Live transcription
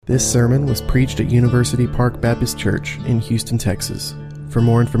This sermon was preached at University Park Baptist Church in Houston, Texas. For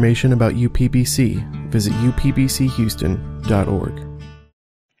more information about UPBC, visit upbchouston.org.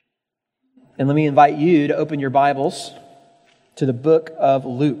 And let me invite you to open your Bibles to the book of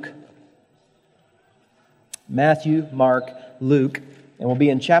Luke. Matthew, Mark, Luke, and we'll be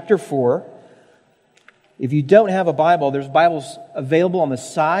in chapter 4. If you don't have a Bible, there's Bibles available on the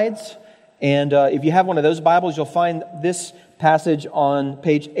sides. And if you have one of those Bibles, you'll find this passage on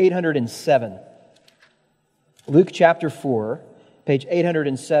page 807. Luke chapter 4, page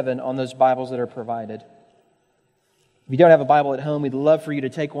 807 on those Bibles that are provided. If you don't have a Bible at home, we'd love for you to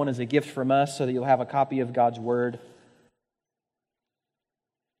take one as a gift from us so that you'll have a copy of God's Word.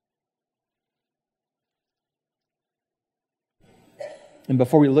 And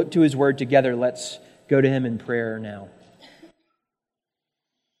before we look to His Word together, let's go to Him in prayer now.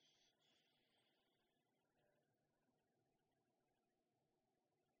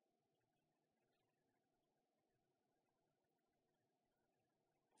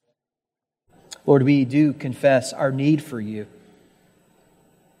 Lord, we do confess our need for You.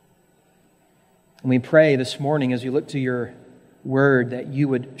 And we pray this morning as we look to Your Word that You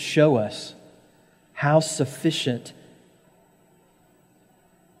would show us how sufficient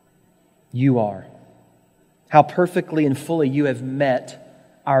You are. How perfectly and fully You have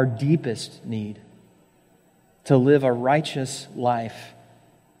met our deepest need to live a righteous life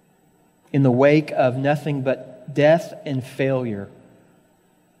in the wake of nothing but death and failure.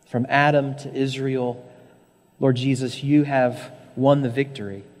 From Adam to Israel, Lord Jesus, You have won the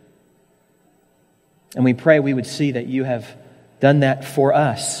victory. And we pray we would see that You have done that for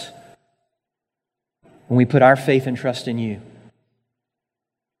us when we put our faith and trust in You.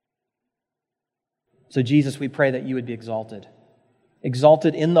 So Jesus, we pray that You would be exalted.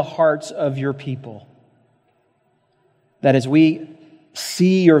 Exalted in the hearts of Your people. That as we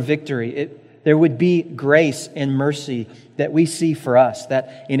see Your victory, there would be grace and mercy that we see for us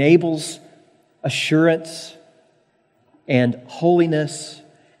that enables assurance and holiness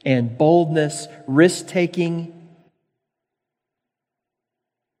and boldness, risk-taking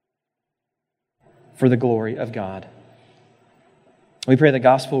for the glory of God. We pray the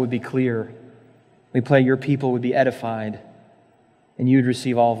gospel would be clear. We pray Your people would be edified and You would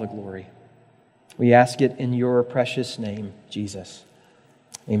receive all the glory. We ask it in Your precious name, Jesus.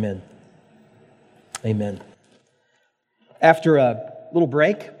 Amen. Amen. After a little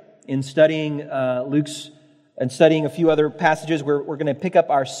break in studying Luke's and studying a few other passages, we're going to pick up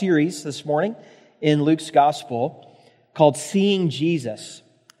our series this morning in Luke's Gospel called Seeing Jesus.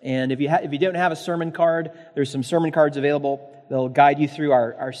 And if you don't have a sermon card, there's some sermon cards available. They'll guide you through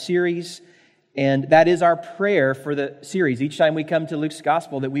our series. And that is our prayer for the series. Each time we come to Luke's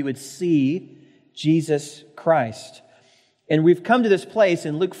Gospel, that we would see Jesus Christ. And we've come to this place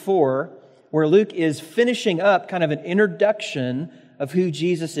in Luke 4 where Luke is finishing up kind of an introduction of who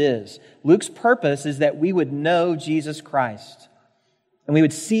Jesus is. Luke's purpose is that we would know Jesus Christ. And we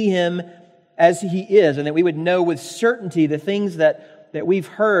would see Him as He is, and that we would know with certainty the things that we've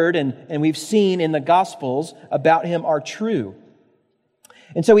heard and we've seen in the Gospels about Him are true.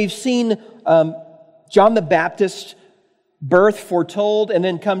 And so we've seen John the Baptist's birth foretold and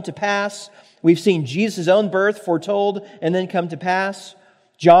then come to pass. We've seen Jesus' own birth foretold and then come to pass.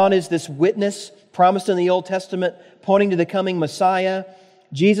 John is this witness promised in the Old Testament, pointing to the coming Messiah.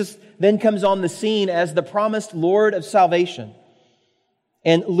 Jesus then comes on the scene as the promised Lord of salvation.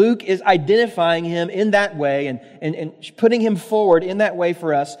 And Luke is identifying Him in that way and putting Him forward in that way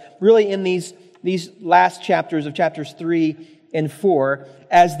for us, really in these last chapters of chapters 3 and 4,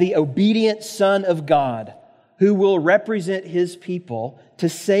 as the obedient Son of God who will represent His people to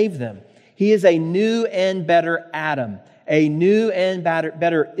save them. He is a new and better Adam, a new and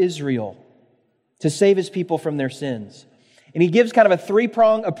better Israel to save His people from their sins. And He gives kind of a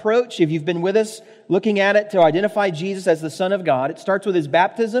three-prong approach, if you've been with us, looking at it to identify Jesus as the Son of God. It starts with His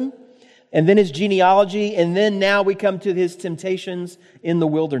baptism, and then His genealogy, and then now we come to His temptations in the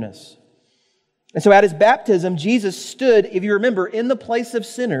wilderness. And so at His baptism, Jesus stood, if you remember, in the place of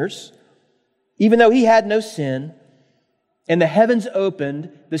sinners, even though He had no sin, and the heavens opened,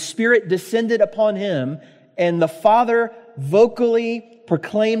 the Spirit descended upon Him, and the Father vocally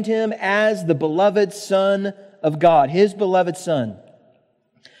proclaimed Him as the beloved Son of God, His beloved Son.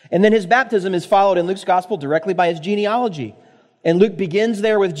 And then His baptism is followed in Luke's Gospel directly by His genealogy. And Luke begins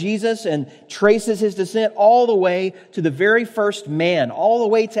there with Jesus and traces His descent all the way to the very first man, all the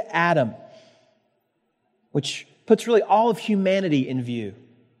way to Adam, which puts really all of humanity in view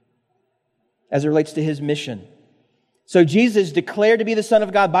as it relates to His mission. So Jesus is declared to be the Son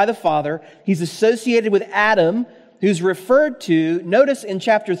of God by the Father. He's associated with Adam who's referred to, notice in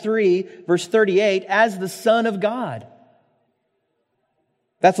chapter 3, verse 38, as the Son of God.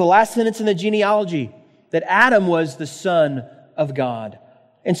 That's the last sentence in the genealogy, that Adam was the Son of God.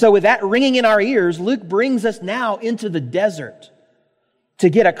 And so with that ringing in our ears, Luke brings us now into the desert to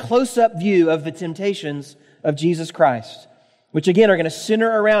get a close-up view of the temptations of Jesus Christ, which again are going to center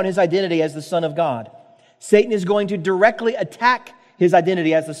around His identity as the Son of God. Satan is going to directly attack His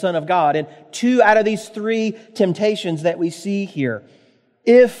identity as the Son of God. And 2 out of these 3 temptations that we see here.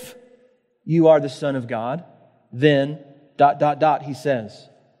 If you are the Son of God, then ... he says.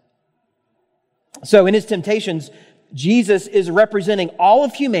 So in His temptations, Jesus is representing all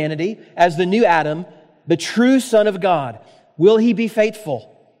of humanity as the new Adam, the true Son of God. Will He be faithful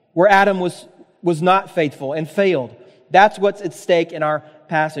where Adam was not faithful and failed? That's what's at stake in our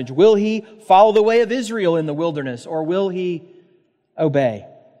passage. Will He follow the way of Israel in the wilderness, or will He obey?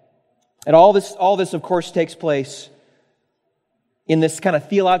 And all this, of course, takes place in this kind of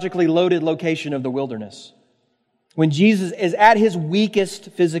theologically loaded location of the wilderness, when Jesus is at His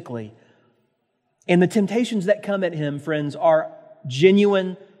weakest physically. And the temptations that come at Him, friends, are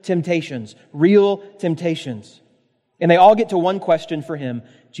genuine temptations, real temptations. And they all get to one question for Him: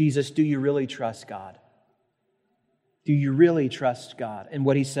 Jesus, do you really trust God? Do you really trust God and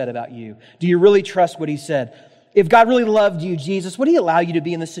what He said about you? Do you really trust what He said? If God really loved you, Jesus, would He allow you to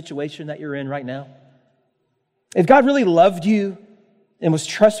be in the situation that you're in right now? If God really loved you and was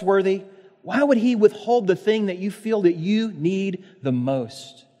trustworthy, why would He withhold the thing that you feel that you need the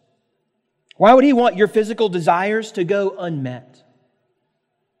most? Why would He want your physical desires to go unmet?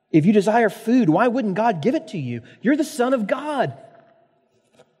 If you desire food, why wouldn't God give it to you? You're the Son of God.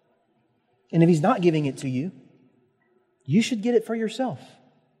 And if He's not giving it to you, you should get it for yourself.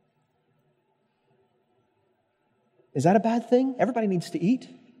 Is that a bad thing? Everybody needs to eat.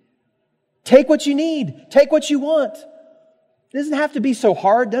 Take what you need. Take what you want. It doesn't have to be so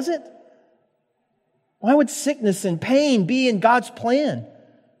hard, does it? Why would sickness and pain be in God's plan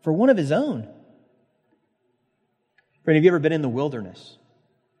for one of His own? Friend, have you ever been in the wilderness?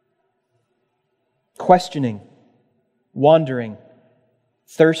 Questioning, wandering,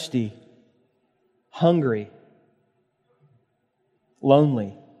 thirsty, hungry,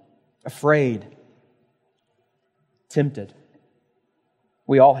 lonely, afraid, tempted.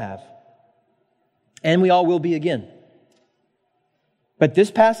 We all have. And we all will be again. But this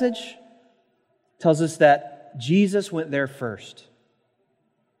passage tells us that Jesus went there first.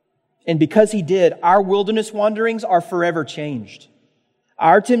 And because He did, our wilderness wanderings are forever changed.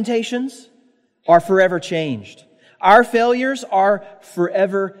 Our temptations are forever changed. Our failures are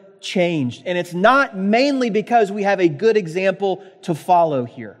forever changed. And it's not mainly because we have a good example to follow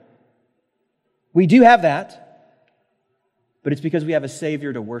here. We do have that, but it's because we have a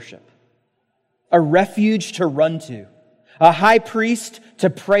Savior to worship, a refuge to run to, a high priest to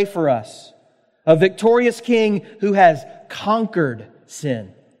pray for us, a victorious King who has conquered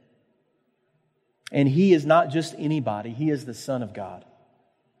sin. And He is not just anybody, He is the Son of God.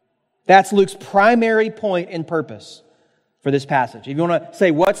 That's Luke's primary point and purpose for this passage. If you want to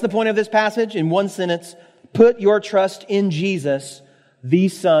say, what's the point of this passage? In one sentence, put your trust in Jesus, the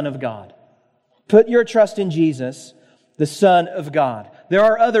Son of God. Put your trust in Jesus, the Son of God. There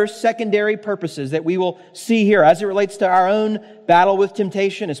are other secondary purposes that we will see here as it relates to our own battle with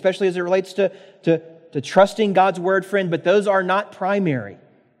temptation, especially as it relates to trusting God's Word, friend, but those are not primary.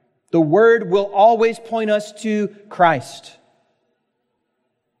 The Word will always point us to Christ.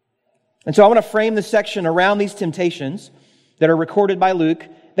 And so I want to frame this section around these temptations that are recorded by Luke.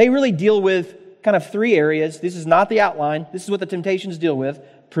 They really deal with kind of 3 areas. This is not the outline. This is what the temptations deal with: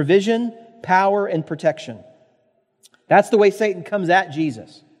 provision, power, and protection. That's the way Satan comes at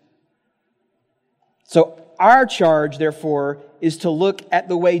Jesus. So our charge, therefore, is to look at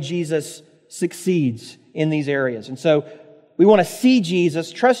the way Jesus succeeds in these areas. And so we want to see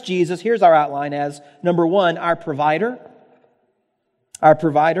Jesus, trust Jesus. Here's our outline as, number 1, our provider. Our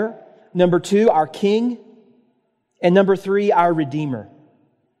provider. Number 2, our King. And number 3, our Redeemer.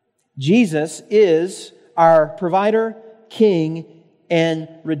 Jesus is our provider, King, and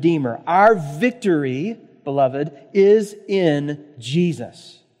Redeemer. Our victory, beloved, is in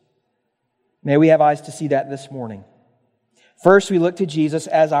Jesus. May we have eyes to see that this morning. First, we look to Jesus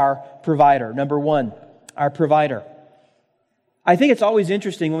as our provider. Number 1, our provider. I think it's always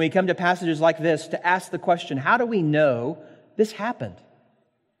interesting when we come to passages like this to ask the question, how do we know this happened?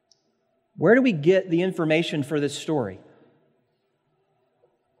 Where do we get the information for this story?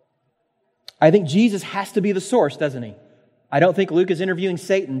 I think Jesus has to be the source, doesn't He? I don't think Luke is interviewing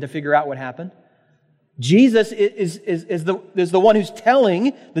Satan to figure out what happened. Jesus is the one who's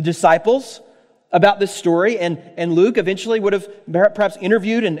telling the disciples about this story, and Luke eventually would have perhaps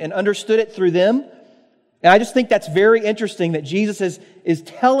interviewed and understood it through them. And I just think that's very interesting that Jesus is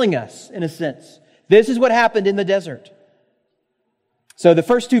telling us, in a sense, this is what happened in the desert. So the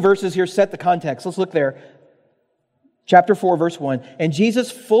first 2 verses here set the context. Let's look there. Chapter 4, verse 1. And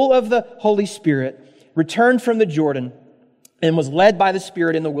Jesus, full of the Holy Spirit, returned from the Jordan and was led by the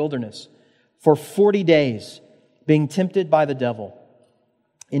Spirit in the wilderness for 40 days, being tempted by the devil.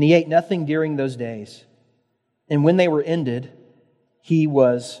 And he ate nothing during those days. And when they were ended, he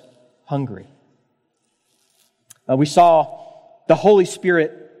was hungry. We saw the Holy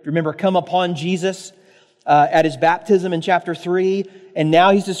Spirit, remember, come upon Jesus at his baptism in chapter 3. And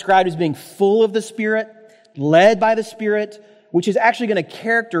now he's described as being full of the Spirit, led by the Spirit, which is actually going to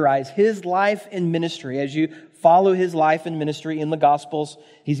characterize his life and ministry. As you follow his life and ministry in the Gospels,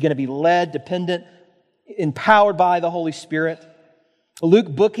 he's going to be led, dependent, empowered by the Holy Spirit. Luke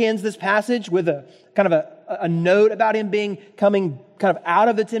bookends this passage with a kind of a note about him coming kind of out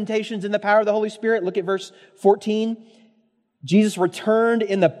of the temptations in the power of the Holy Spirit. Look at verse 14. Jesus returned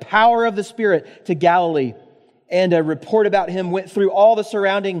in the power of the Spirit to Galilee, and a report about him went through all the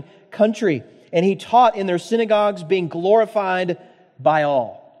surrounding country, and he taught in their synagogues, being glorified by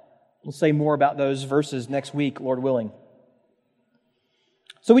all. We'll say more about those verses next week, Lord willing.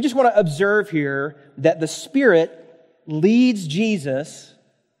 So we just want to observe here that the Spirit leads Jesus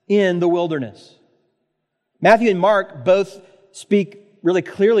in the wilderness. Matthew and Mark both speak really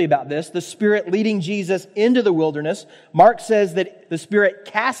clearly about this. The Spirit leading Jesus into the wilderness. Mark says that the Spirit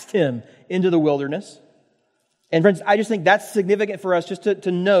cast him into the wilderness. And friends, I just think that's significant for us just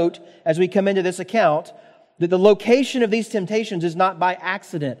to note as we come into this account that the location of these temptations is not by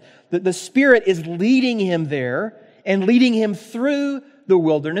accident. That the Spirit is leading him there and leading him through the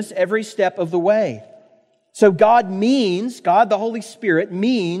wilderness every step of the way. So God, the Holy Spirit,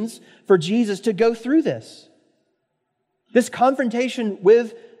 means for Jesus to go through this. This confrontation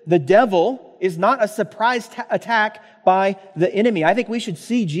with the devil is not a surprise attack by the enemy. I think we should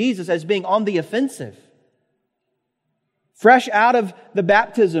see Jesus as being on the offensive. Fresh out of the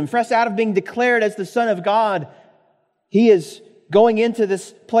baptism, fresh out of being declared as the Son of God, he is going into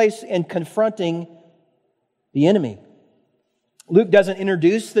this place and confronting the enemy. Luke doesn't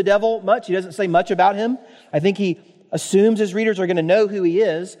introduce the devil much. He doesn't say much about him. I think he assumes his readers are going to know who he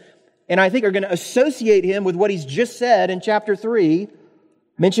is, and I think are going to associate him with what he's just said in chapter 3,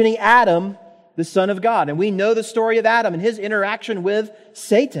 mentioning Adam, the Son of God. And we know the story of Adam and his interaction with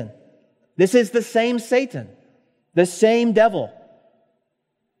Satan. This is the same Satan, the same devil.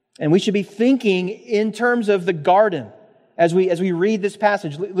 And we should be thinking in terms of the garden as we read this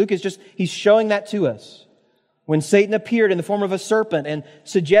passage. Luke he's showing that to us. When Satan appeared in the form of a serpent and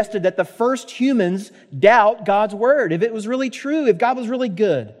suggested that the first humans doubt God's word, if it was really true, if God was really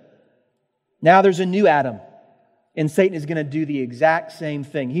good. Now there's a new Adam, and Satan is going to do the exact same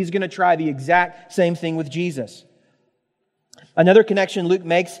thing. He's going to try the exact same thing with Jesus. Another connection Luke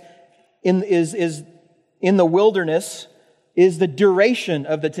makes is in the wilderness is the duration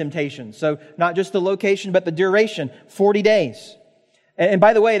of the temptation. So not just the location, but the duration, 40 days. And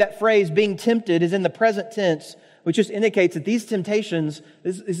by the way, that phrase, being tempted, is in the present tense, which just indicates that these temptations,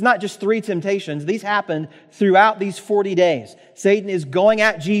 is not just 3 temptations, these happened throughout these 40 days. Satan is going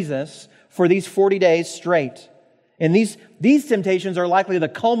at Jesus for these 40 days straight. And these temptations are likely the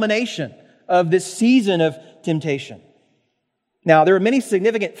culmination of this season of temptation. Now, there are many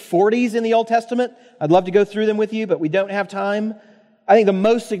significant 40s in the Old Testament. I'd love to go through them with you, but we don't have time. I think the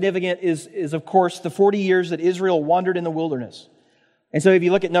most significant is of course, the 40 years that Israel wandered in the wilderness. And so if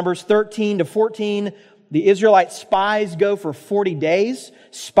you look at Numbers 13 to 14, the Israelite spies go for 40 days,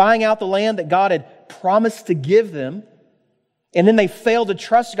 spying out the land that God had promised to give them. And then they fail to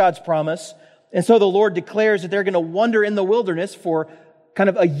trust God's promise. And so the Lord declares that they're going to wander in the wilderness for kind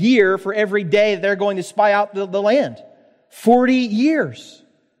of a year for every day that they're going to spy out the land. 40 years.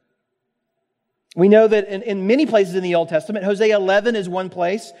 We know that in many places in the Old Testament, Hosea 11 is one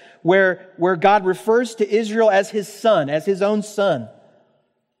place where God refers to Israel as His son, as His own son.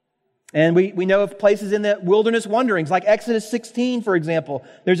 And we know of places in the wilderness wanderings, like Exodus 16, for example.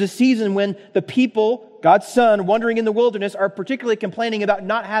 There's a season when the people, God's son, wandering in the wilderness are particularly complaining about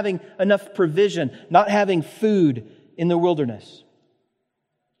not having enough provision, not having food in the wilderness.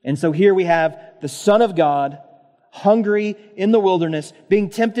 And so here we have the Son of God, hungry in the wilderness, being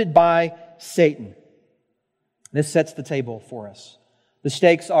tempted by Satan. This sets the table for us. The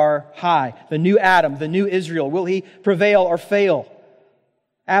stakes are high. The new Adam, the new Israel, will he prevail or fail?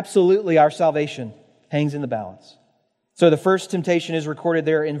 Absolutely, our salvation hangs in the balance. So the first temptation is recorded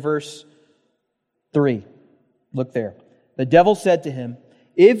there in verse 3. Look there. The devil said to him,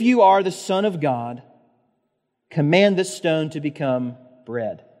 "If you are the Son of God, command this stone to become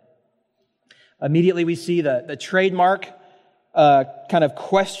bread." Immediately we see the trademark kind of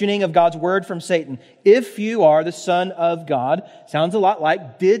questioning of God's word from Satan. If you are the Son of God, sounds a lot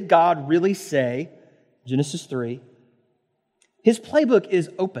like, did God really say, Genesis 3? His playbook is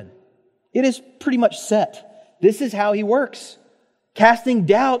open. It is pretty much set. This is how He works, casting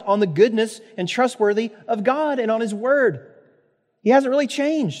doubt on the goodness and trustworthy of God and on His word. He hasn't really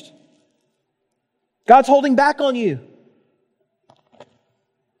changed. God's holding back on you.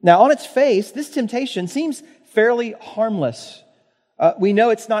 Now, on its face, this temptation seems fairly harmless. We know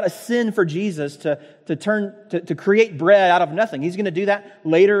it's not a sin for Jesus to create bread out of nothing. He's going to do that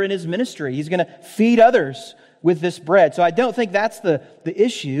later in His ministry. He's going to feed others with this bread. So I don't think that's the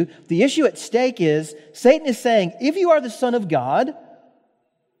issue. The issue at stake is Satan is saying, if you are the Son of God,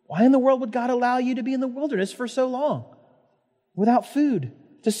 why in the world would God allow you to be in the wilderness for so long without food,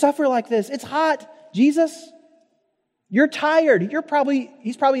 to suffer like this? It's hot, Jesus. You're tired.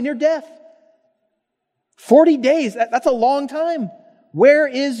 He's probably near death. 40 days, that's a long time. Where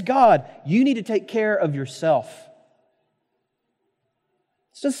is God? You need to take care of yourself.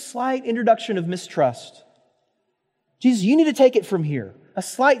 It's a slight introduction of mistrust. Jesus, you need to take it from here. A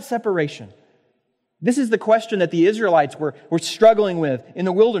slight separation. This is the question that the Israelites were struggling with in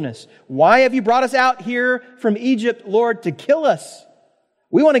the wilderness. Why have you brought us out here from Egypt, Lord, to kill us?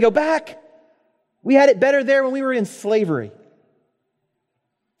 We want to go back. We had it better there when we were in slavery.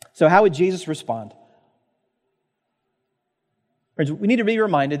 So how would Jesus respond? Friends, we need to be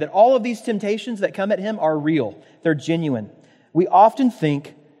reminded that all of these temptations that come at Him are real. They're genuine. We often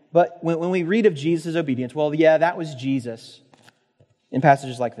think, but when we read of Jesus' obedience, well, yeah, that was Jesus in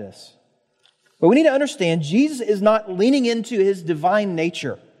passages like this. But we need to understand Jesus is not leaning into His divine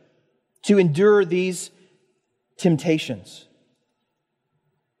nature to endure these temptations.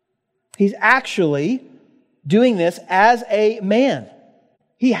 He's actually doing this as a man.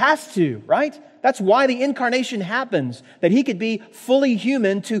 He has to, right? That's why the incarnation happens, that He could be fully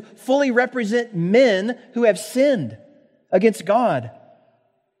human to fully represent men who have sinned against God.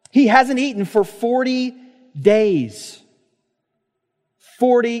 He hasn't eaten for 40 days.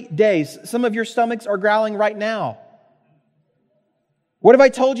 40 days. Some of your stomachs are growling right now. What if I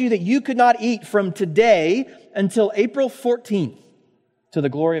told you that you could not eat from today until April 14th to the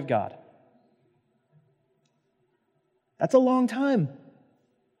glory of God? That's a long time.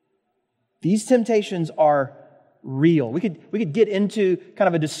 These temptations are real. We could get into kind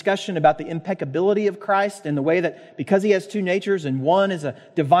of a discussion about the impeccability of Christ and the way that because He has two natures and one is a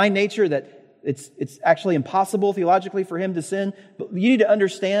divine nature that it's actually impossible theologically for Him to sin. But you need to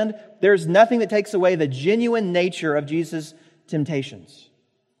understand there's nothing that takes away the genuine nature of Jesus' temptations.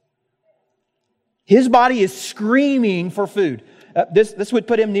 His body is screaming for food. This would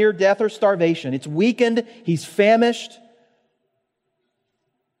put Him near death or starvation. It's weakened. He's famished.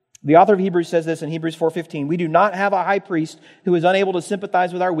 The author of Hebrews says this in Hebrews 4:15, "We do not have a high priest who is unable to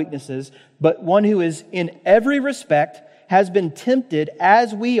sympathize with our weaknesses, but one who is in every respect has been tempted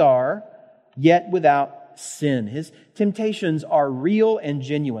as we are, yet without sin." His temptations are real and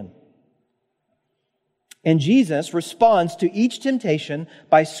genuine. And Jesus responds to each temptation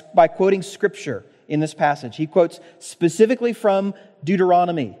by quoting Scripture in this passage. He quotes specifically from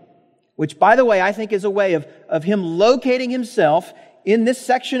Deuteronomy, which, by the way, I think is a way of Him locating Himself in this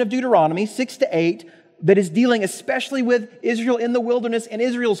section of Deuteronomy 6-8 that is dealing especially with Israel in the wilderness and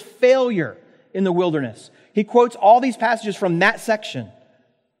Israel's failure in the wilderness. He quotes all these passages from that section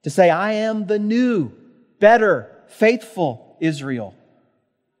to say, I am the new, better, faithful Israel.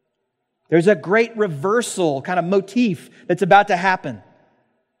 There's a great reversal kind of motif that's about to happen.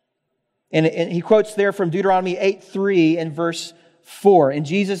 And he quotes there from Deuteronomy 8:3 and verse 4. And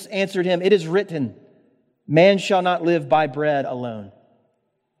Jesus answered him, "It is written, man shall not live by bread alone."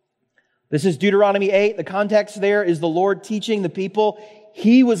 This is Deuteronomy 8. The context there is the Lord teaching the people.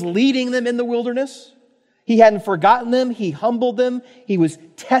 He was leading them in the wilderness. He hadn't forgotten them. He humbled them. He was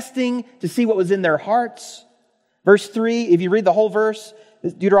testing to see what was in their hearts. Verse 3, if you read the whole verse,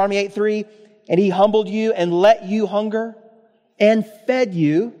 Deuteronomy 8:3, "And He humbled you and let you hunger and fed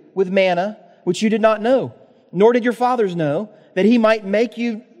you with manna, which you did not know, nor did your fathers know, that He might make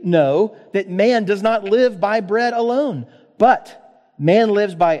you know that man does not live by bread alone, but man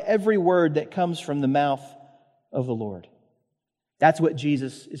lives by every word that comes from the mouth of the Lord." That's what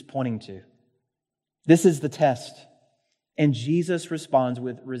Jesus is pointing to. This is the test. And Jesus responds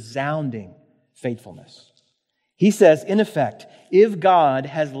with resounding faithfulness. He says, in effect, if God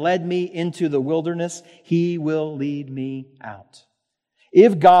has led me into the wilderness, He will lead me out.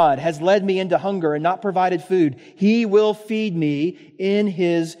 If God has led me into hunger and not provided food, He will feed me in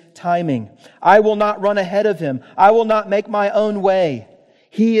His timing. I will not run ahead of Him. I will not make my own way.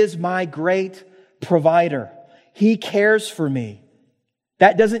 He is my great provider. He cares for me.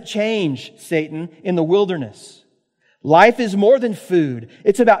 That doesn't change, Satan, in the wilderness. Life is more than food.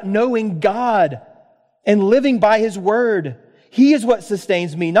 It's about knowing God and living by His word. He is what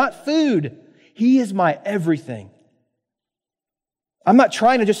sustains me, not food. He is my everything. I'm not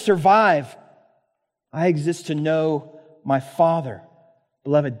trying to just survive. I exist to know my Father.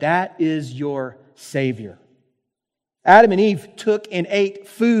 Beloved, that is your Savior. Adam and Eve took and ate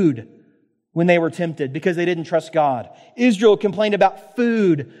food when they were tempted because they didn't trust God. Israel complained about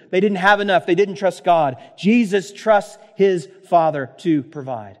food. They didn't have enough. They didn't trust God. Jesus trusts His Father to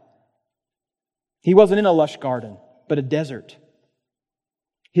provide. He wasn't in a lush garden, but a desert.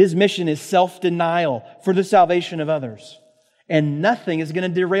 His mission is self-denial for the salvation of others. And nothing is going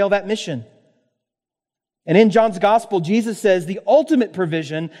to derail that mission. And in John's Gospel, Jesus says the ultimate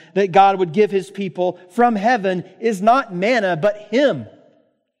provision that God would give His people from heaven is not manna, but Him,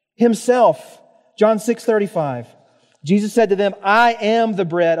 Himself. John 6:35. Jesus said to them, I am the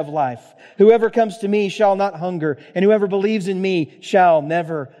bread of life. Whoever comes to me shall not hunger, and whoever believes in me shall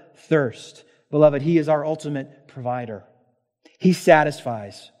never thirst. Beloved, He is our ultimate provider. He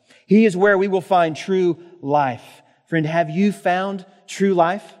satisfies. He is where we will find true life. Friend, have you found true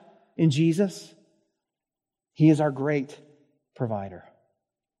life in Jesus? He is our great provider.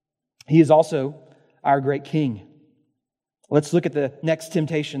 He is also our great King. Let's look at the next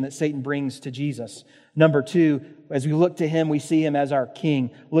temptation that Satan brings to Jesus. Number 2, as we look to Him, we see Him as our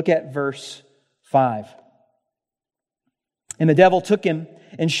King. Look at verse 5. And the devil took Him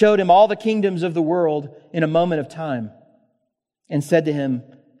and showed Him all the kingdoms of the world in a moment of time, and said to Him,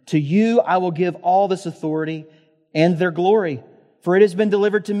 to you I will give all this authority and their glory, for it has been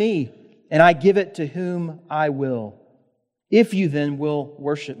delivered to me, and I give it to whom I will. If you then will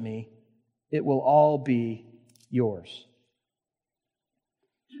worship me, it will all be yours.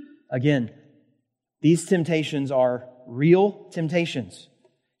 Again, these temptations are real temptations.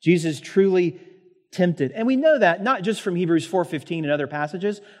 Jesus truly tempted. And we know that not just from Hebrews 4:15 and other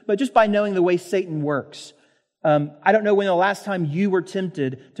passages, but just by knowing the way Satan works. I don't know when the last time you were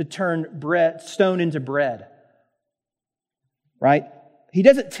tempted to turn stone into bread. Right? He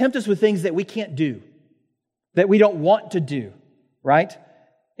doesn't tempt us with things that we can't do, that we don't want to do. Right?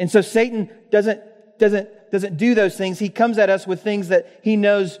 And so Satan doesn't do those things. He comes at us with things that he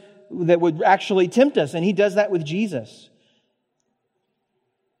knows that would actually tempt us, and He does that with Jesus.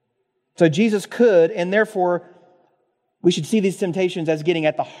 So Jesus could, and therefore we should see these temptations as getting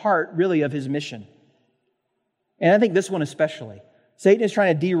at the heart, really, of His mission. And I think this one especially. Satan is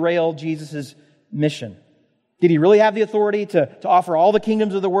trying to derail Jesus' mission. Did He really have the authority to offer all the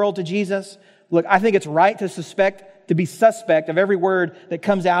kingdoms of the world to Jesus? Look, I think it's right to be suspect of every word that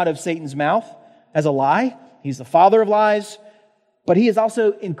comes out of Satan's mouth as a lie. He's the father of lies, but he is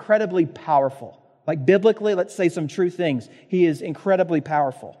also incredibly powerful. Like biblically, let's say some true things. He is incredibly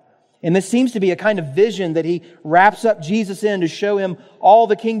powerful. And this seems to be a kind of vision that He wraps up Jesus in to show Him all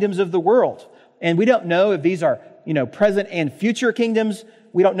the kingdoms of the world. And we don't know if these are, present and future kingdoms.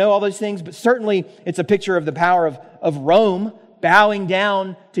 We don't know all those things, but certainly it's a picture of the power of Rome bowing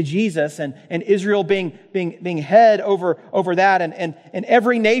down to Jesus and Israel being head over that and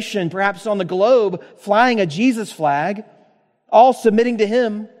every nation perhaps on the globe flying a Jesus flag, all submitting to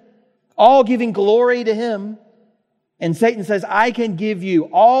Him, all giving glory to Him. And Satan says, I can give you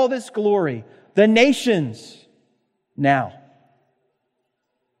all this glory, the nations, now.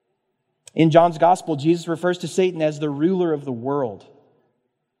 In John's Gospel, Jesus refers to Satan as the ruler of the world.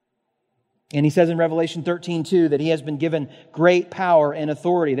 And He says in Revelation 13:2 that he has been given great power and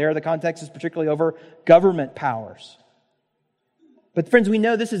authority. There, the context is particularly over government powers. But friends, we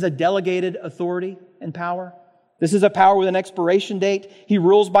know this is a delegated authority and power. This is a power with an expiration date. He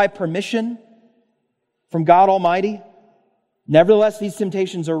rules by permission from God Almighty. Nevertheless, these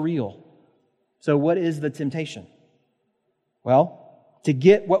temptations are real. So what is the temptation? Well, to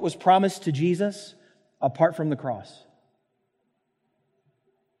get what was promised to Jesus apart from the cross.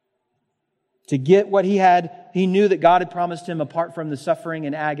 To get what he knew that God had promised him apart from the suffering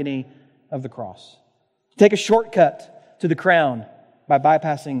and agony of the cross. To take a shortcut to the crown by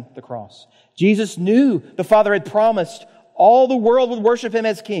bypassing the cross. Jesus knew the Father had promised all the world would worship Him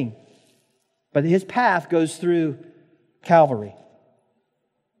as King. But His path goes through Calvary.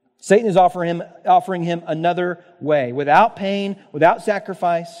 Satan is offering him another way, without pain, without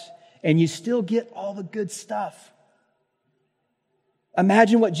sacrifice, and you still get all the good stuff.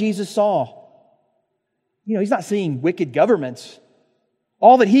 Imagine what Jesus saw. He's not seeing wicked governments.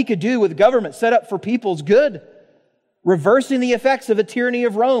 All that he could do with government set up for people's good, reversing the effects of the tyranny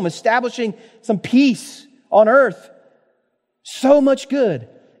of Rome, establishing some peace on earth. So much good.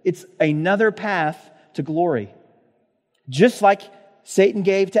 It's another path to glory. Just like Satan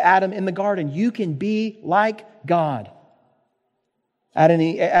gave to Adam in the garden, you can be like God.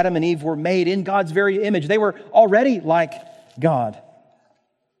 Adam and Eve were made in God's very image. They were already like God.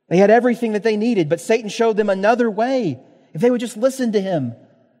 They had everything that they needed, but Satan showed them another way. If they would just listen to him.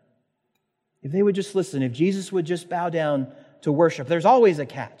 If they would just listen, if Jesus would just bow down to worship. There's always a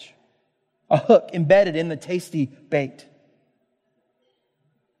catch. A hook embedded in the tasty bait.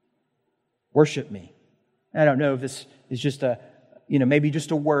 Worship me. I don't know if this is just maybe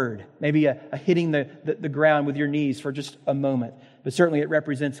just a word, maybe a hitting the ground with your knees for just a moment. But certainly it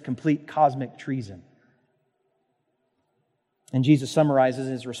represents complete cosmic treason. And Jesus summarizes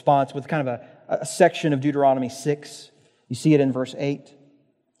his response with kind of a section of Deuteronomy 6. You see it in verse 8.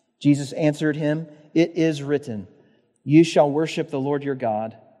 Jesus answered him, "It is written, you shall worship the Lord your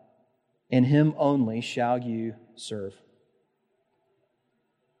God, and Him only shall you serve."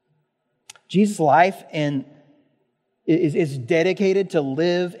 Jesus' life is dedicated to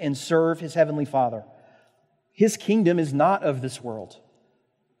live and serve His Heavenly Father. His kingdom is not of this world.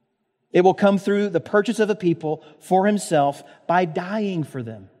 It will come through the purchase of a people for Himself by dying for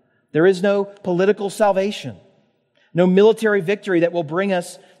them. There is no political salvation, no military victory that will bring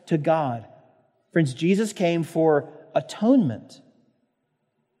us to God. Friends, Jesus came for atonement,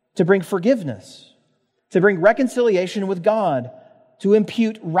 to bring forgiveness, to bring reconciliation with God, to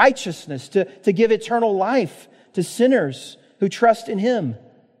impute righteousness, to give eternal life to sinners who trust in Him.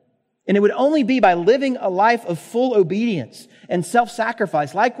 And it would only be by living a life of full obedience and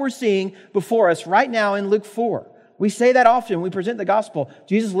self-sacrifice, like we're seeing before us right now in Luke 4. We say that often when we present the gospel.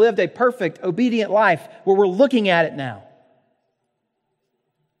 Jesus lived a perfect, obedient life where we're looking at it now.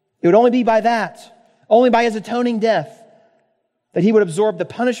 It would only be by that, only by His atoning death, that He would absorb the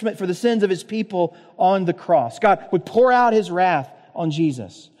punishment for the sins of His people on the cross. God would pour out His wrath on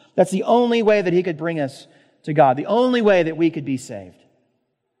Jesus. That's the only way that He could bring us to God, the only way that we could be saved.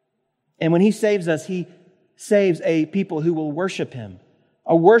 And when He saves us, He saves a people who will worship Him,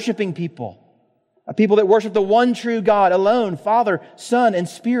 a worshiping people, a people that worship the one true God alone, Father, Son, and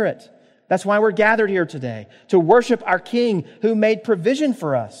Spirit. That's why we're gathered here today, to worship our King who made provision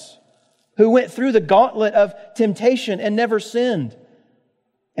for us, who went through the gauntlet of temptation and never sinned,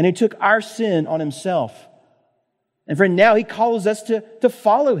 and who took our sin on Himself. And friend, now He calls us to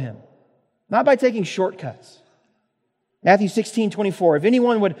follow Him, not by taking shortcuts. Matthew 16:24, "If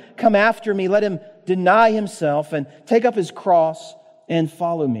anyone would come after me, let him deny himself and take up his cross and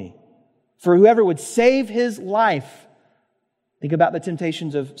follow me. For whoever would save his life," think about the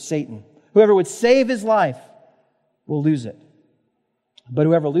temptations of Satan, "whoever would save his life will lose it. But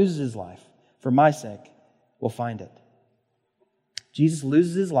whoever loses his life for my sake will find it." Jesus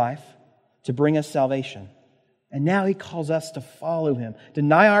loses His life to bring us salvation. And now He calls us to follow Him,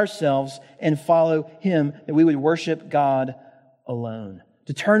 deny ourselves and follow Him, that we would worship God alone,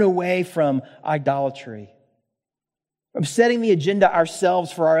 to turn away from idolatry, from setting the agenda ourselves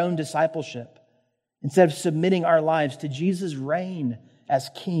for our own discipleship, instead of submitting our lives to Jesus' reign as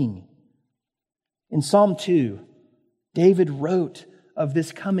King. In Psalm 2, David wrote of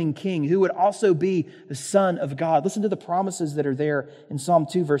this coming King who would also be the Son of God. Listen to the promises that are there in Psalm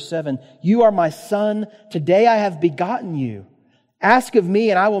 2, verse 7. "You are my Son, today I have begotten you. Ask of me,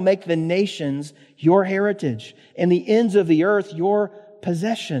 and I will make the nations your heritage, and the ends of the earth your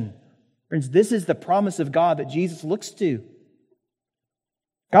possession." Friends, this is the promise of God that Jesus looks to.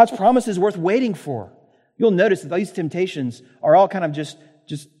 God's promise is worth waiting for. You'll notice that these temptations are all kind of just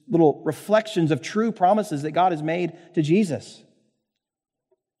little reflections of true promises that God has made to Jesus.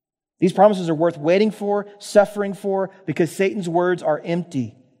 These promises are worth waiting for, suffering for, because Satan's words are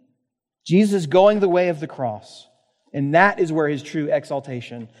empty. Jesus is going the way of the cross, and that is where His true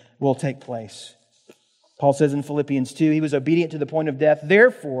exaltation will take place. Paul says in Philippians 2, He was obedient to the point of death,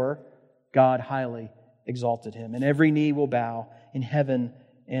 therefore God highly exalted Him, and every knee will bow in heaven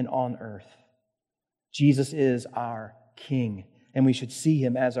and on earth. Jesus is our King, and we should see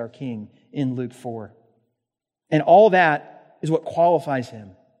Him as our King in Luke 4. And all that is what qualifies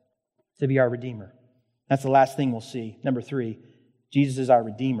Him to be our Redeemer. That's the last thing we'll see. Number 3, Jesus is our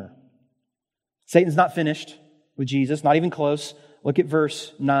Redeemer. Satan's not finished with Jesus, not even close. Look at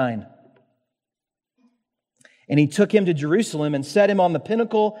verse 9. "And He took Him to Jerusalem and set Him on the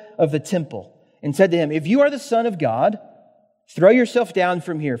pinnacle of the temple and said to Him, 'If you are the Son of God, throw yourself down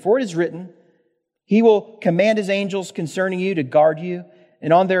from here. For it is written, He will command His angels concerning you to guard you,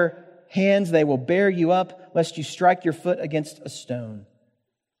 and on their hands they will bear you up, lest you strike your foot against a stone.'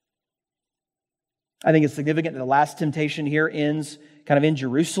 I think it's significant that the last temptation here ends kind of in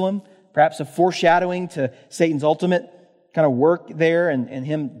Jerusalem, perhaps a foreshadowing to Satan's ultimate kind of work there and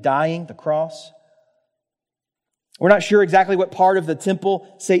him dying, the cross. We're not sure exactly what part of the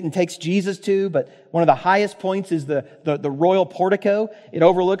temple Satan takes Jesus to, but one of the highest points is the royal portico. It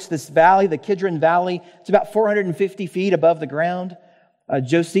overlooks this valley, the Kidron Valley. It's about 450 feet above the ground.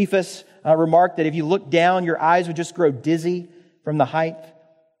 Josephus remarked that if you look down, your eyes would just grow dizzy from the height.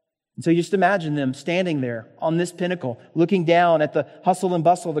 And so you just imagine them standing there on this pinnacle, looking down at the hustle and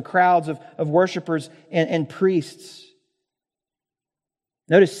bustle, the crowds of worshipers and priests.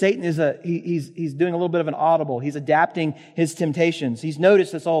 Notice Satan he's doing a little bit of an audible. He's adapting his temptations. He's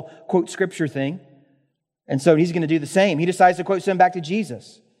noticed this whole quote scripture thing. And so he's going to do the same. He decides to quote some back to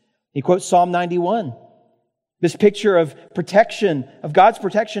Jesus. He quotes Psalm 91. This picture of protection, of God's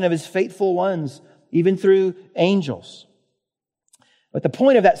protection of His faithful ones, even through angels. But the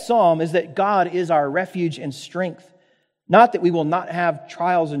point of that psalm is that God is our refuge and strength. Not that we will not have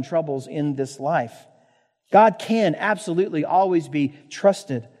trials and troubles in this life. God can absolutely always be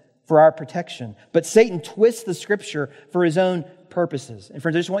trusted for our protection. But Satan twists the Scripture for his own purposes. And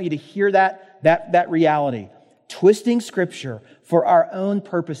friends, I just want you to hear that reality. Twisting Scripture for our own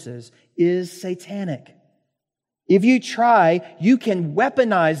purposes is satanic. If you try, you can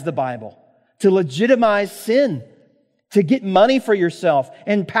weaponize the Bible to legitimize sin, to get money for yourself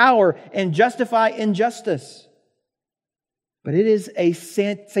and power and justify injustice. But it is a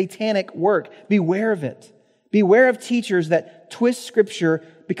satanic work. Beware of it. Beware of teachers that twist Scripture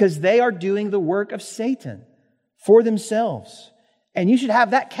because they are doing the work of Satan for themselves. And you should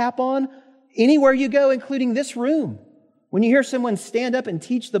have that cap on anywhere you go, including this room. When you hear someone stand up and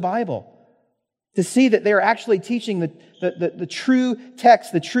teach the Bible, to see that they are actually teaching the true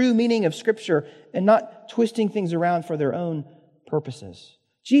text, the true meaning of Scripture, and not twisting things around for their own purposes.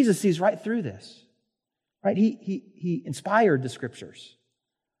 Jesus sees right through this. Right? He inspired the Scriptures.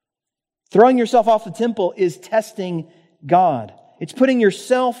 Throwing yourself off the temple is testing God. It's putting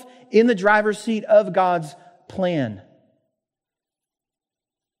yourself in the driver's seat of God's plan.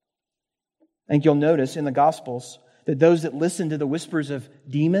 I think you'll notice in the Gospels that those that listen to the whispers of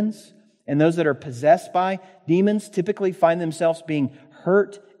demons and those that are possessed by demons typically find themselves being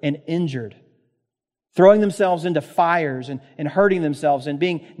hurt and injured, throwing themselves into fires and hurting themselves and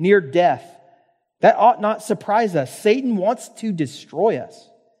being near death. That ought not surprise us. Satan wants to destroy us.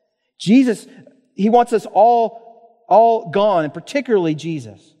 Jesus, He wants us all gone, and particularly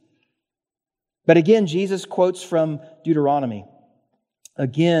Jesus. But again, Jesus quotes from Deuteronomy.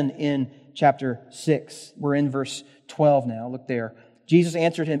 Again in chapter 6. We're in verse 12 now. Look there. Jesus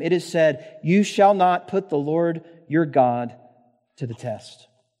answered him, "It is said, you shall not put the Lord your God to the test."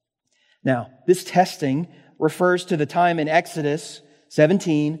 Now, this testing refers to the time in Exodus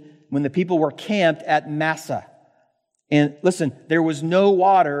 17 when the people were camped at Massah. And listen, there was no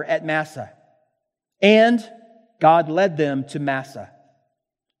water at Massah. And God led them to Massah.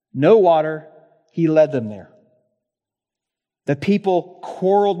 No water, He led them there. The people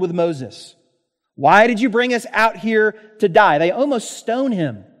quarreled with Moses. "Why did you bring us out here to die?" They almost stone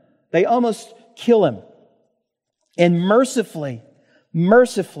him. They almost kill him. And mercifully,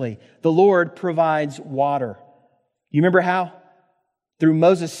 the Lord provides water. You remember how? Through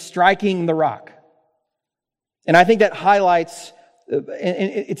Moses striking the rock. And I think that highlights, and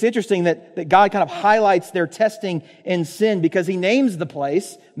it's interesting that God kind of highlights their testing in sin because He names the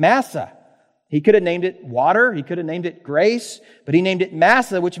place Massah. He could have named it water, He could have named it grace, but He named it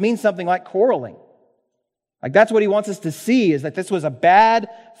Massah, which means something like quarreling. Like that's what He wants us to see, is that this was a bad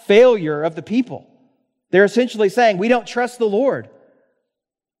failure of the people. They're essentially saying, we don't trust the Lord.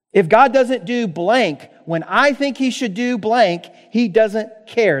 If God doesn't do blank when I think He should do blank, He doesn't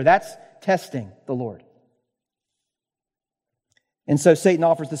care. That's testing the Lord. And so Satan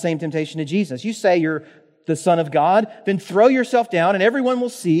offers the same temptation to Jesus. You say you're the Son of God, then throw yourself down and everyone will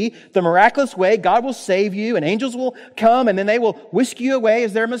see the miraculous way God will save you and angels will come and then they will whisk you away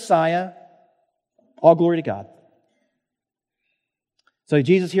as their Messiah. All glory to God. So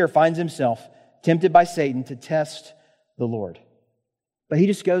Jesus here finds himself tempted by Satan to test the Lord. But he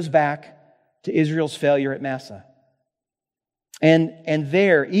just goes back to Israel's failure at Massah. And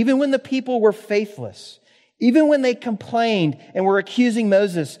there, even when the people were faithless, even when they complained and were accusing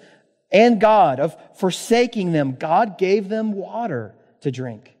Moses and God of forsaking them, God gave them water to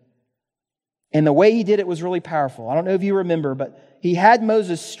drink. And the way He did it was really powerful. I don't know if you remember, but He had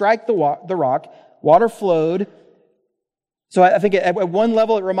Moses strike the rock. Water flowed. So I think at one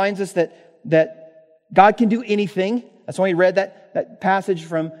level it reminds us that God can do anything. That's why we read that passage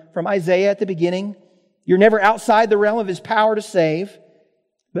from Isaiah at the beginning. You're never outside the realm of His power to save.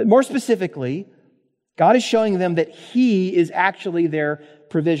 But more specifically, God is showing them that He is actually their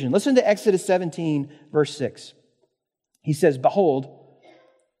provision. Listen to Exodus 17, verse 6. He says, "Behold,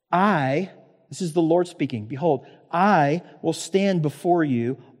 this is the Lord speaking, behold, I will stand before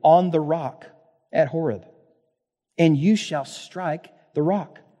you on the rock at Horeb, and you shall strike the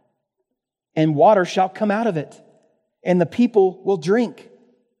rock, and water shall come out of it, and the people will drink."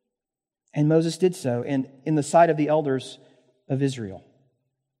 And Moses did so, and in the sight of the elders of Israel.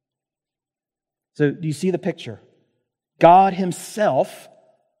 So do you see the picture? God Himself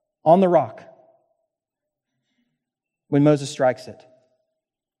on the rock when Moses strikes it.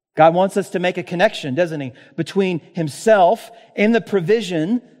 God wants us to make a connection, doesn't He, between Himself and the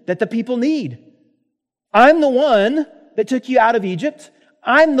provision that the people need. I'm the one that took you out of Egypt.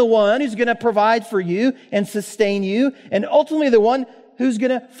 I'm the one who's going to provide for you and sustain you, and ultimately the one who's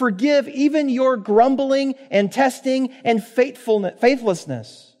going to forgive even your grumbling and testing and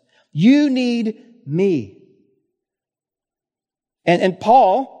faithlessness. You need me. And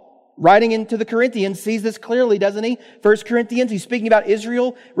Paul, writing into the Corinthians, sees this clearly, doesn't he? 1 Corinthians, he's speaking about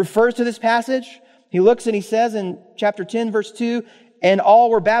Israel, refers to this passage. He looks and he says in chapter 10, verse 2, "And all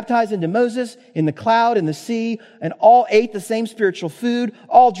were baptized into Moses in the cloud and the sea, and all ate the same spiritual food,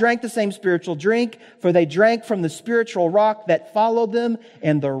 all drank the same spiritual drink, for they drank from the spiritual rock that followed them,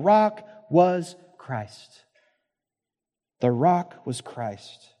 and the rock was Christ." The rock was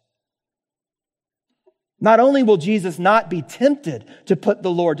Christ. Not only will Jesus not be tempted to put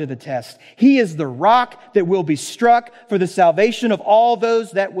the Lord to the test, He is the rock that will be struck for the salvation of all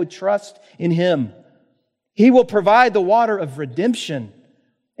those that would trust in Him. He will provide the water of redemption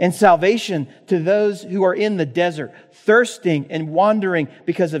and salvation to those who are in the desert, thirsting and wandering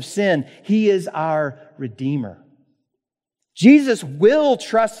because of sin. He is our Redeemer. Jesus will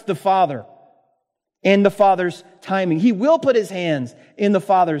trust the Father and the Father's timing. He will put His hands in the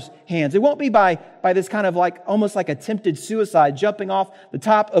Father's hands. It won't be by this kind of almost like attempted suicide, jumping off the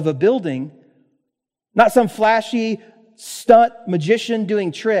top of a building. Not some flashy stunt magician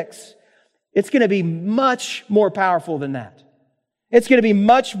doing tricks. It's going to be much more powerful than that. It's going to be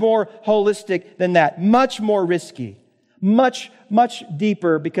much more holistic than that. Much more risky. Much, much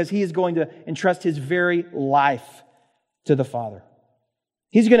deeper, because He is going to entrust His very life to the Father.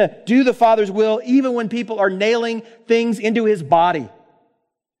 He's going to do the Father's will even when people are nailing things into His body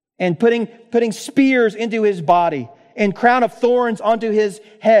and putting spears into His body and crown of thorns onto His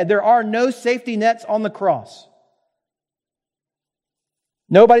head. There are no safety nets on the cross.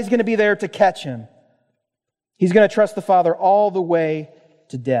 Nobody's going to be there to catch Him. He's going to trust the Father all the way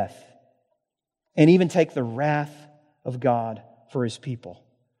to death and even take the wrath of God for His people.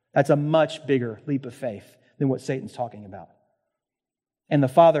 That's a much bigger leap of faith than what Satan's talking about. And the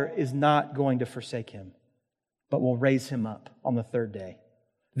Father is not going to forsake him, but will raise him up on the third day,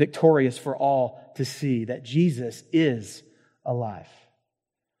 victorious for all to see that Jesus is alive.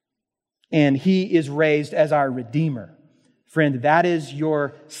 And He is raised as our Redeemer. Friend, that is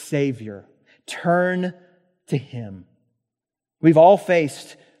your Savior. Turn to Him. We've all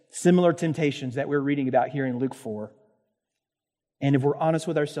faced similar temptations that we're reading about here in Luke 4. And if we're honest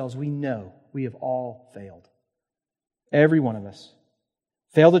with ourselves, we know we have all failed. Every one of us.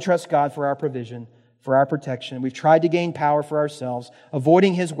 Failed to trust God for our provision, for our protection. We've tried to gain power for ourselves,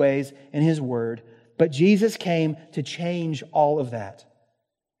 avoiding His ways and His word. But Jesus came to change all of that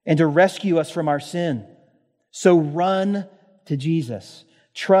and to rescue us from our sin. So run to Jesus.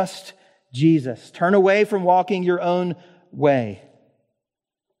 Trust Jesus. Turn away from walking your own way.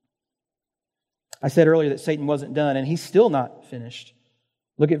 I said earlier that Satan wasn't done, and he's still not finished.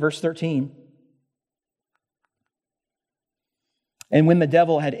 Look at verse 13. "And when the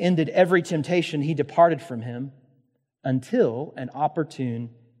devil had ended every temptation, he departed from him until an opportune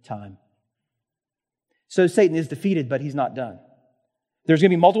time." So Satan is defeated, but he's not done. There's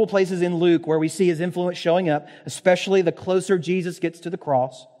going to be multiple places in Luke where we see his influence showing up, especially the closer Jesus gets to the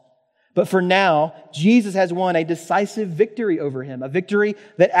cross. But for now, Jesus has won a decisive victory over him, a victory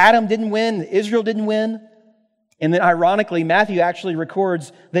that Adam didn't win, that Israel didn't win. And then ironically, Matthew actually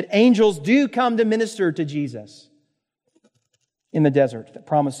records that angels do come to minister to Jesus in the desert, the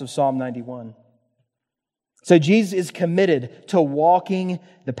promise of Psalm 91. So Jesus is committed to walking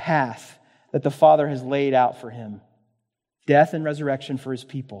the path that the Father has laid out for him. Death and resurrection for his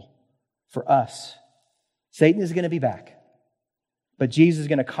people, for us. Satan is going to be back, but Jesus is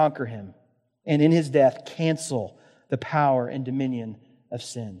going to conquer him, and in his death cancel the power and dominion of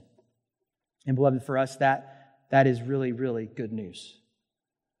sin. And beloved, for us, that is really, really good news.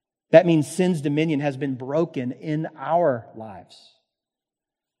 That means sin's dominion has been broken in our lives.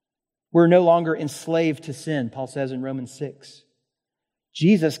 We're no longer enslaved to sin, Paul says in Romans 6.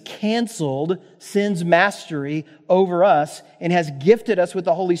 Jesus canceled sin's mastery over us and has gifted us with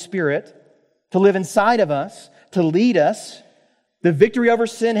the Holy Spirit to live inside of us, to lead us. The victory over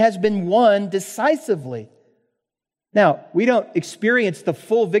sin has been won decisively. Now, we don't experience the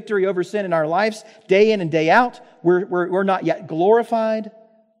full victory over sin in our lives day in and day out. We're not yet glorified.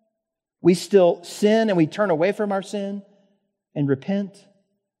 We still sin and we turn away from our sin and repent.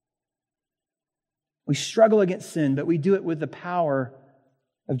 We struggle against sin, but we do it with the power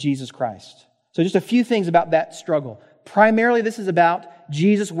of Jesus Christ. So just a few things about that struggle. Primarily, this is about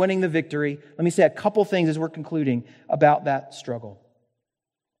Jesus winning the victory. Let me say a couple things as we're concluding about that struggle.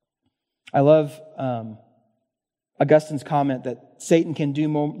 I love Augustine's comment that Satan can do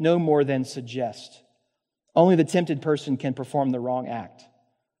no more than suggest. Only the tempted person can perform the wrong act.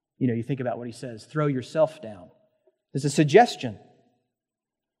 You think about what he says, throw yourself down. It's a suggestion,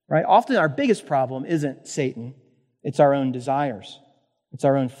 right? Often our biggest problem isn't Satan, it's our own desires. It's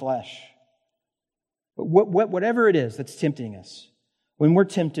our own flesh. But whatever it is that's tempting us, when we're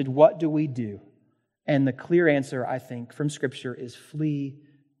tempted, what do we do? And the clear answer, I think, from Scripture is flee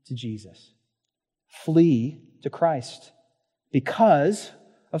to Jesus. Flee to Christ because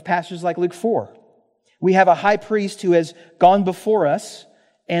of passages like Luke 4. We have a high priest who has gone before us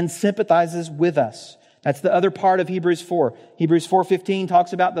and sympathizes with us. That's the other part of Hebrews 4. Hebrews 4:15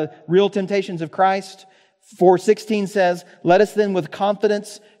 talks about the real temptations of Christ. 4:16 says, "Let us then with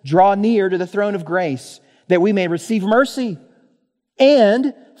confidence draw near to the throne of grace, that we may receive mercy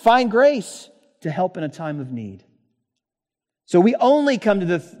and find grace to help in a time of need." So we only come to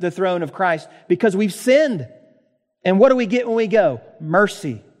the throne of Christ because we've sinned. And what do we get when we go?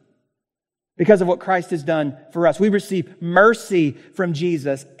 Mercy. Because of what Christ has done for us. We receive mercy from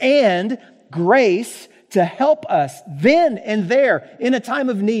Jesus and grace to help us then and there in a time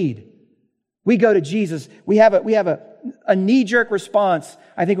of need. We go to Jesus. We have a knee-jerk response,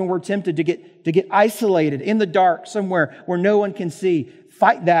 I think, when we're tempted to get isolated in the dark somewhere where no one can see.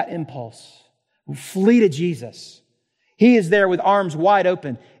 Fight that impulse. Flee to Jesus. He is there with arms wide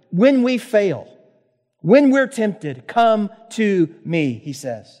open. When we fail, when we're tempted, come to me, he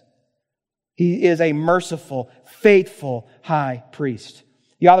says. He is a merciful, faithful high priest.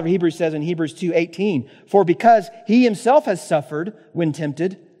 The author of Hebrews says in Hebrews 2:18, "For because he himself has suffered when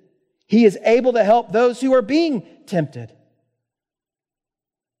tempted, he is able to help those who are being tempted."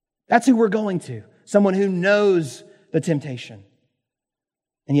 That's who we're going to. Someone who knows the temptation.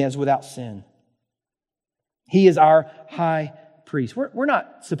 And yet is without sin. He is our high priest. We're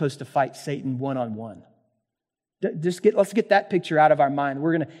not supposed to fight Satan one-on-one. Let's get that picture out of our mind.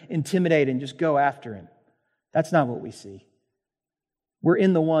 We're going to intimidate and just go after him. That's not what we see. We're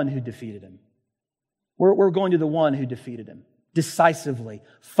in the one who defeated him. We're going to the one who defeated him. Decisively,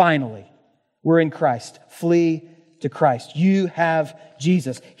 finally, we're in Christ. Flee to Christ. You have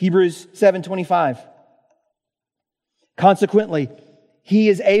Jesus. Hebrews 7:25. "Consequently, he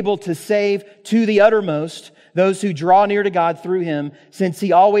is able to save to the uttermost those who draw near to God through him, since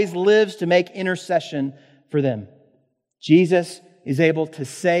he always lives to make intercession for them." Jesus is able to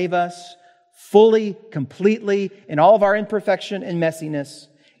save us fully, completely, in all of our imperfection and messiness,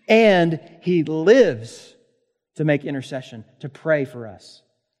 and he lives to make intercession, to pray for us.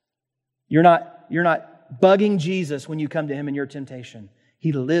 You're not bugging Jesus when you come to him in your temptation.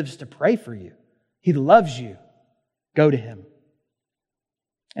 He lives to pray for you. He loves you. Go to him.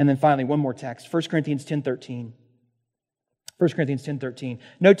 And then finally, one more text, 1 Corinthians 10:13. 1 Corinthians 10:13.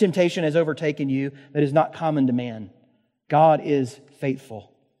 "No temptation has overtaken you that is not common to man. God is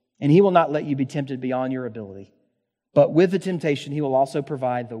faithful, and he will not let you be tempted beyond your ability. But with the temptation, he will also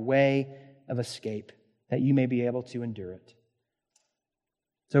provide the way of escape, that you may be able to endure it."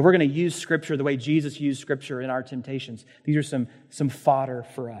 So if we're going to use Scripture the way Jesus used Scripture in our temptations, these are some fodder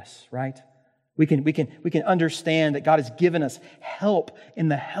for us, right? We can understand that God has given us help, and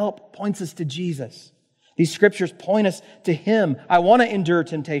the help points us to Jesus. These Scriptures point us to him. I want to endure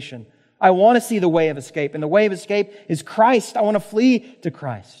temptation. I want to see the way of escape, and the way of escape is Christ. I want to flee to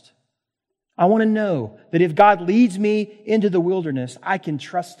Christ. I want to know that if God leads me into the wilderness, I can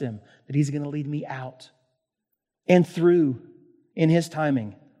trust him, that he's going to lead me out and through in his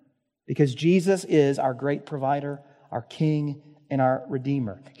timing. Because Jesus is our great provider, our King, and our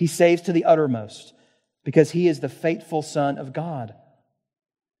Redeemer. He saves to the uttermost because he is the faithful Son of God.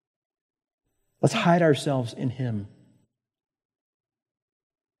 Let's hide ourselves in him.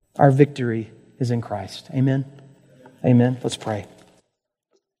 Our victory is in Christ. Amen? Amen. Let's pray.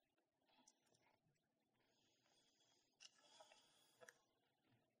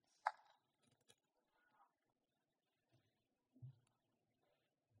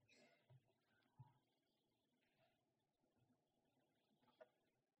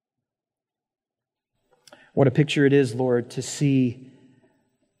 What a picture it is, Lord, to see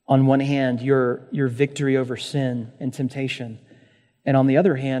on one hand your victory over sin and temptation, and on the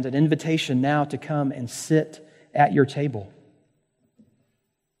other hand, an invitation now to come and sit at your table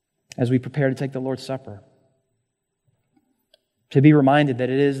as we prepare to take the Lord's Supper. To be reminded that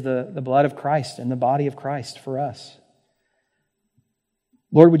it is the blood of Christ and the body of Christ for us.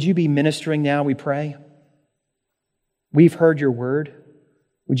 Lord, would you be ministering now, we pray? We've heard your word.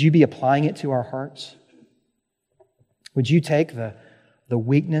 Would you be applying it to our hearts? Would you take the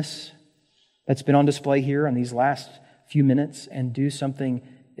weakness that's been on display here in these last few minutes and do something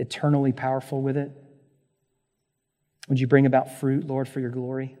eternally powerful with it? Would you bring about fruit, Lord, for your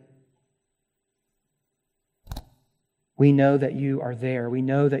glory? We know that you are there. We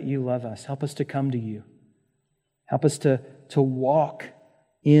know that you love us. Help us to come to you. Help us to walk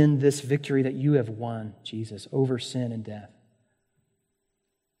in this victory that you have won, Jesus, over sin and death.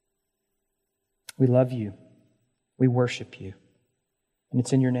 We love you. We worship you. And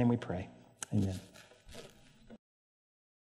it's in your name we pray. Amen.